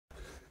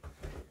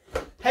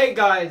Hey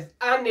guys,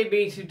 Andy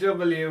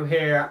BTW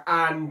here,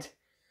 and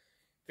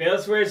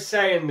feels weird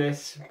saying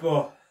this,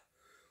 but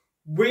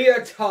we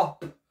are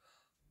top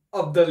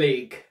of the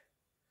league.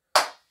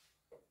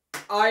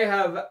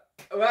 I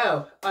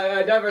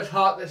never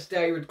thought this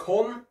day would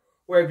come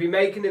where I'd be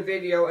making a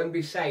video and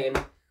be saying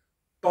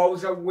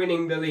Bohs are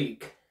winning the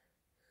league.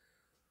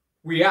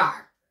 We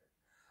are.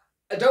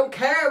 I don't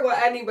care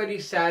what anybody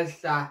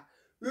says that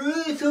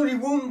it's only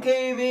one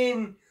game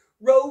in.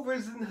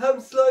 Rovers and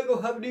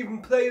Sligo haven't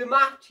even played a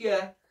match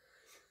yet.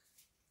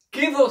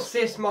 Give us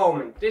this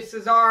moment. This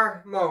is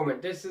our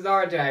moment. This is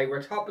our day.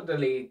 We're top of the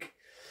league.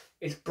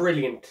 It's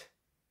brilliant.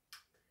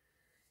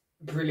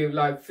 Brilliant.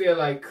 I feel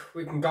like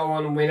we can go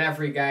on and win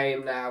every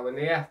game now. And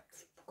yeah,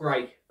 it's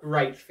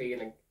great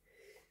feeling.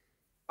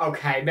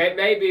 Okay,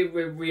 maybe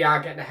we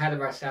are getting ahead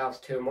of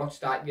ourselves too much.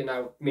 That, you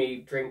know,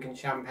 me drinking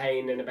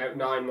champagne in about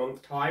 9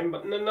 months' time.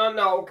 But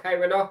no. Okay,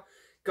 we're not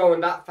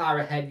going that far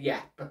ahead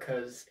yet,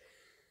 because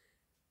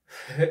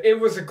it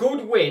was a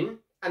good win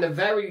and a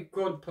very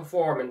good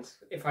performance,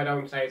 if I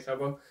don't say so.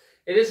 But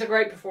it is a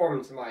great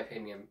performance in my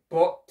opinion.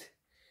 But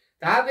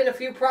there have been a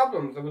few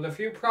problems. There was a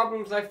few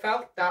problems I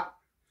felt that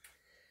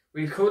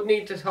we could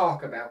need to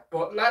talk about.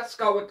 But let's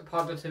go with the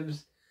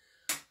positives.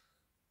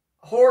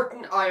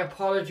 Horton, I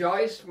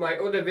apologise for my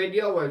other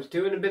video. I was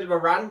doing a bit of a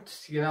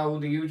rant, you know,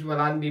 the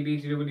usual Andy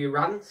BTW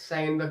rant,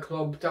 saying the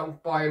club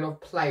don't buy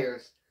enough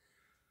players.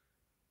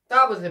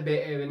 That was a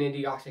bit of an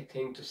idiotic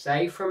thing to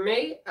say from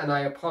me, and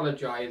I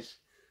apologise,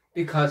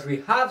 because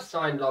we have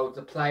signed loads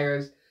of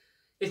players.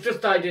 It's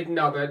just I didn't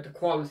know about the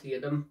quality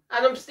of them,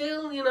 and I'm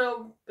still, you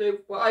know,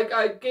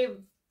 I give,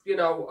 you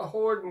know,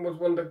 Horton was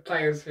one of the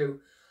players who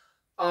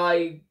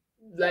I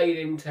laid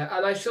into,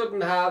 and I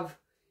shouldn't have.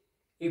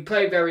 He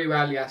played very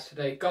well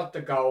yesterday, got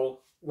the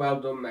goal,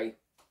 well done mate.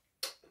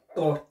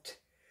 But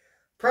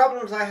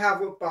problems I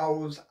have with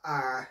Bohs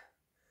are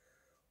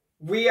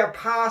we are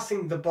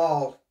passing the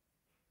ball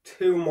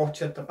too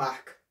much at the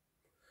back.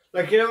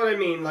 Like, you know what I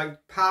mean?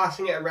 Like,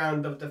 passing it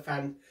around the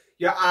defence.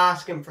 You're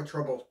asking for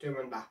trouble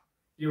doing that.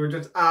 You were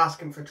just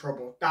asking for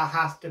trouble. That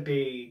has to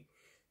be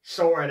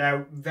sorted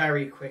out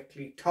very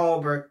quickly.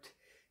 Talbot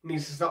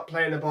needs to stop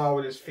playing the ball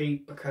with his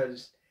feet,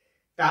 because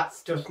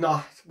that's just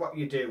not what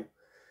you do.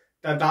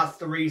 That's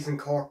the reason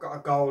Cork got a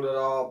goal at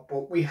all.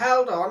 But we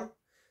held on.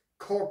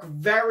 Cork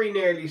very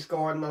nearly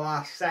scored in the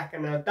last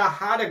second. Now, if that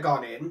had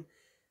gone in,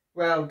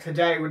 well,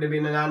 today would have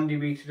been an Andy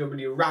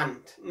BTW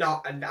rant,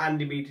 not an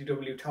Andy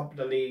BTW top of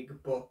the league,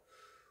 but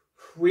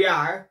we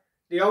are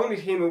the only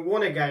team who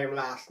won a game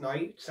last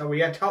night, so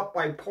we are top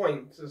by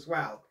points as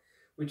well,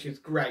 which is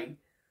great.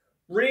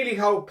 Really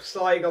hope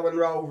Sligo and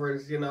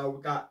Rovers, you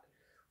know, that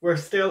we're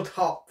still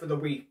top for the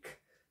week,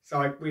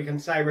 so we can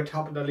say we're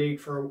top of the league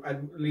for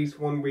at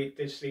least 1 week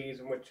this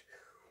season, which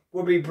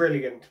would be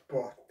brilliant.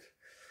 But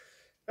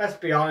let's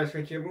be honest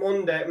with you,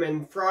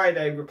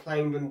 Friday we're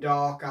playing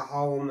Dundalk at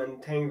home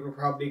and things will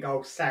probably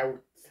go south.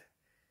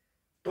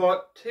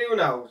 But who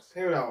knows,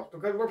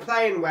 because we're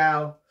playing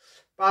well.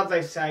 But as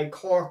I say,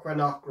 Cork are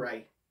not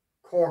great.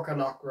 Cork are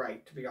not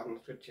great, to be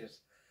honest with you.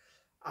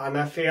 And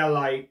I feel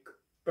like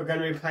we're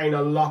going to be playing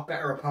a lot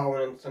better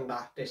opponents than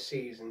that this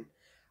season.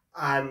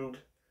 And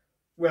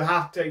we'll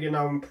have to, you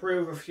know,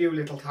 improve a few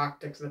little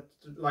tactics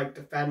like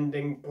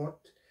defending. But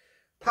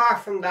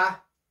apart from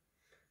that,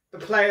 the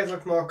players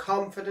looked more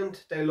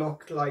confident. They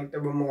looked like they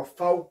were more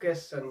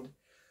focused, and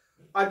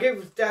I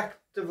give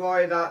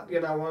BTW that, you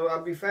know,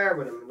 I'll be fair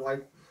with him.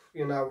 Like,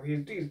 you know,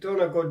 he's done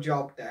a good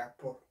job there.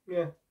 But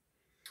yeah.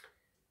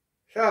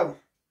 So,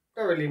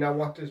 don't really know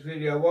what this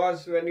video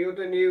was. Any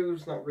other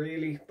news? Not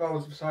really.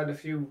 Bohs have signed a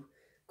few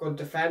good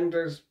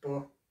defenders,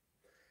 but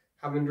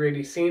haven't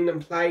really seen them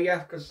play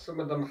yet, because some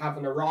of them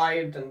haven't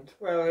arrived, and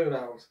well, who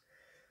knows.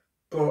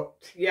 But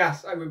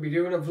yes, I will be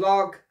doing a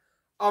vlog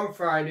on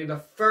Friday, the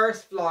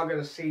first vlog of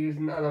the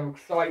season, and I'm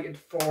excited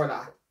for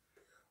that.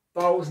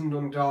 Bohs and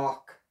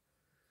Dundalk.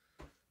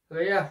 So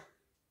yeah,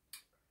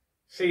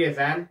 see you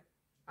then,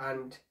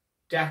 and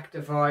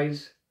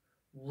BTW's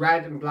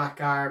Red and Black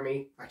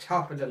Army are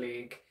top of the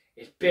league.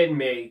 It's been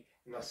me,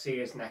 and I'll see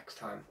you next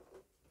time.